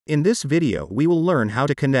In this video we will learn how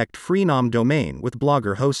to connect Freenom domain with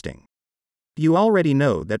Blogger hosting. You already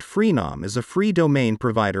know that Freenom is a free domain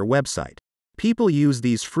provider website. People use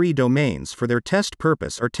these free domains for their test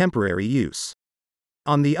purpose or temporary use.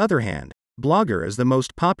 On the other hand, Blogger is the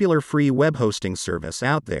most popular free web hosting service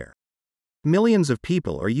out there. Millions of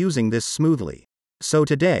people are using this smoothly. So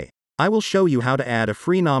today, I will show you how to add a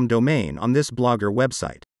Freenom domain on this Blogger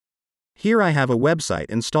website. Here I have a website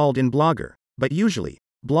installed in Blogger, but usually,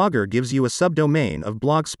 Blogger gives you a subdomain of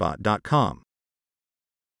blogspot.com.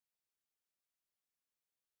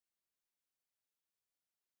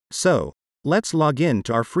 So, let's log in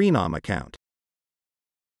to our Freenom account.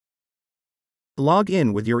 Log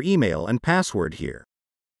in with your email and password here.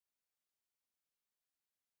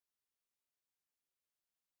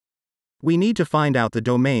 We need to find out the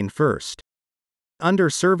domain first.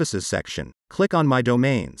 Under Services section, click on My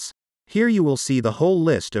Domains. Here you will see the whole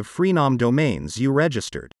list of Freenom domains you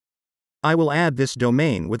registered. I will add this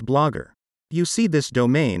domain with Blogger. You see this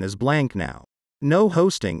domain is blank now. No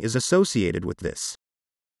hosting is associated with this.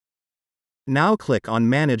 Now click on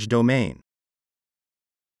Manage Domain.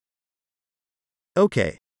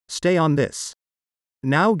 OK, stay on this.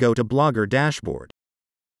 Now go to Blogger dashboard.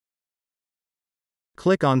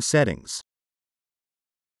 Click on Settings.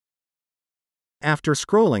 After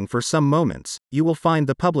scrolling for some moments, you will find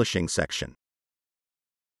the Publishing section.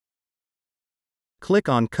 Click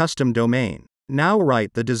on Custom Domain. Now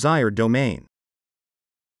write the desired domain.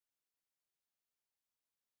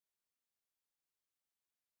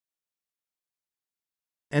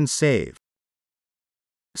 And save.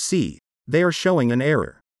 See, they are showing an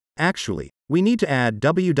error. Actually, we need to add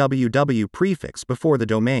www prefix before the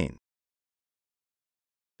domain.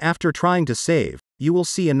 After trying to save, you will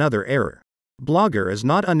see another error. Blogger is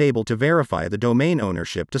not unable to verify the domain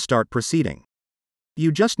ownership to start proceeding.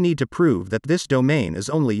 You just need to prove that this domain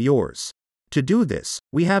is only yours. To do this,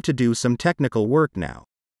 we have to do some technical work now.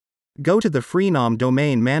 Go to the Freenom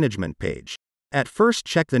domain management page. At first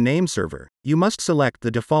check the name server. You must select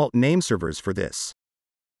the default name servers for this.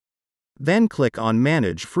 Then click on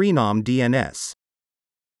Manage Freenom DNS.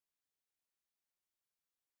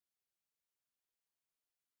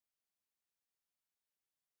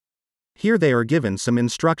 Here they are given some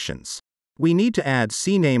instructions. We need to add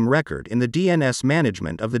CNAME record in the DNS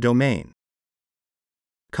management of the domain.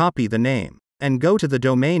 Copy the name, and go to the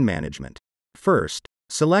domain management. First,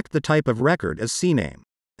 select the type of record as CNAME,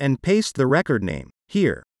 and paste the record name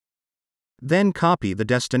here. Then copy the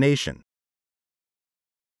destination,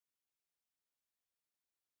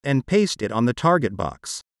 and paste it on the target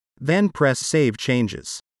box. Then press Save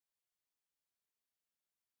Changes.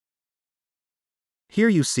 Here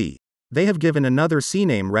you see, they have given another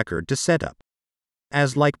CNAME record to set up.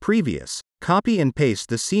 As like previous, copy and paste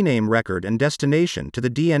the CNAME record and destination to the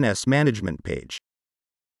DNS management page.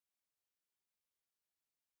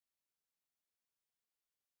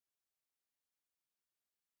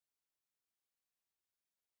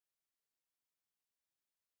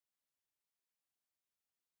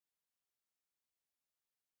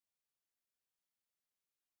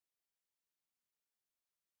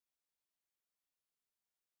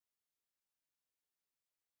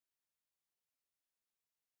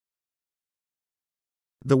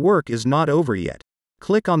 The work is not over yet.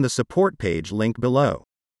 Click on the support page link below.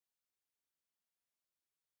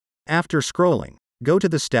 After scrolling, go to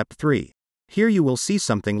the step 3. Here you will see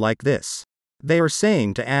something like this. They are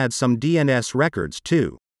saying to add some DNS records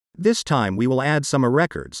too. This time we will add some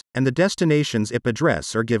records, and the destination's IP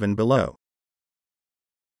address are given below.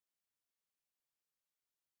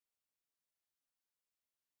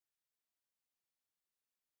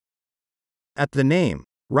 At the name,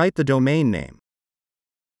 write the domain name.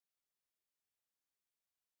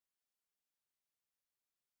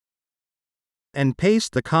 And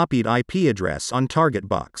paste the copied IP address on target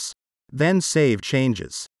box. Then save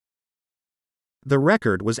changes. The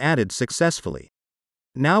record was added successfully.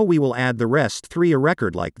 Now we will add the rest 3 a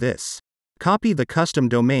record like this. Copy the custom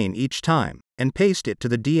domain each time, and paste it to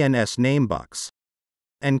the DNS name box.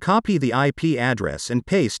 And copy the IP address and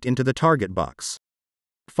paste into the target box.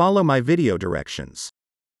 Follow my video directions.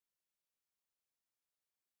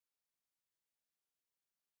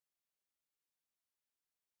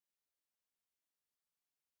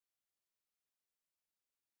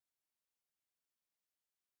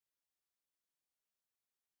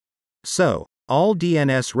 So, all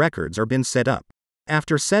DNS records are been set up.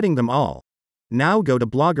 After setting them all, now go to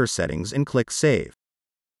Blogger Settings and click Save.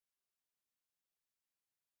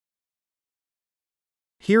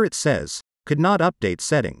 Here it says, could not update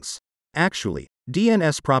settings. Actually,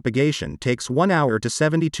 DNS propagation takes 1 hour to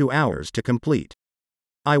 72 hours to complete.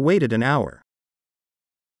 I waited an hour.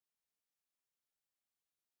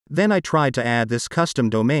 Then I tried to add this custom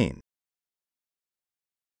domain.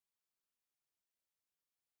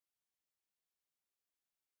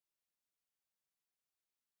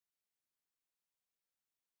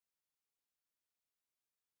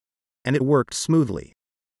 And it worked smoothly.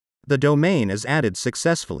 The domain is added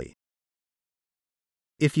successfully.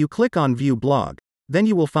 If you click on View Blog, then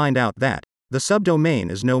you will find out that the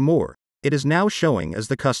subdomain is no more. It is now showing as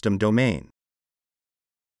the custom domain.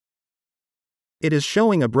 It is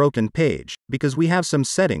showing a broken page because we have some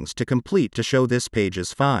settings to complete to show this page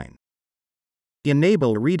is fine.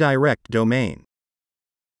 Enable Redirect Domain.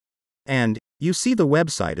 And you see the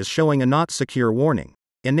website is showing a not secure warning.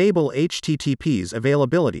 Enable HTTP's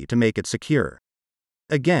availability to make it secure.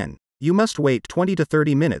 Again, you must wait 20 to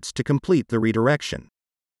 30 minutes to complete the redirection.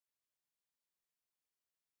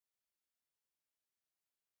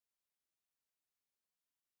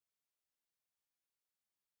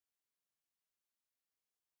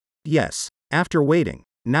 Yes, after waiting,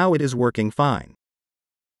 now it is working fine.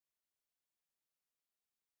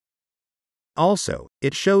 Also,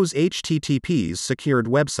 it shows HTTP's secured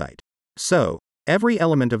website. So, every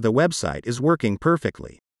element of the website is working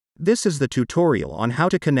perfectly. This is the tutorial on how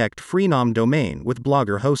to connect Freenom domain with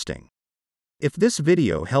Blogger hosting. If this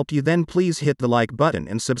video helped you, then please hit the like button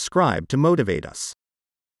and subscribe to motivate us.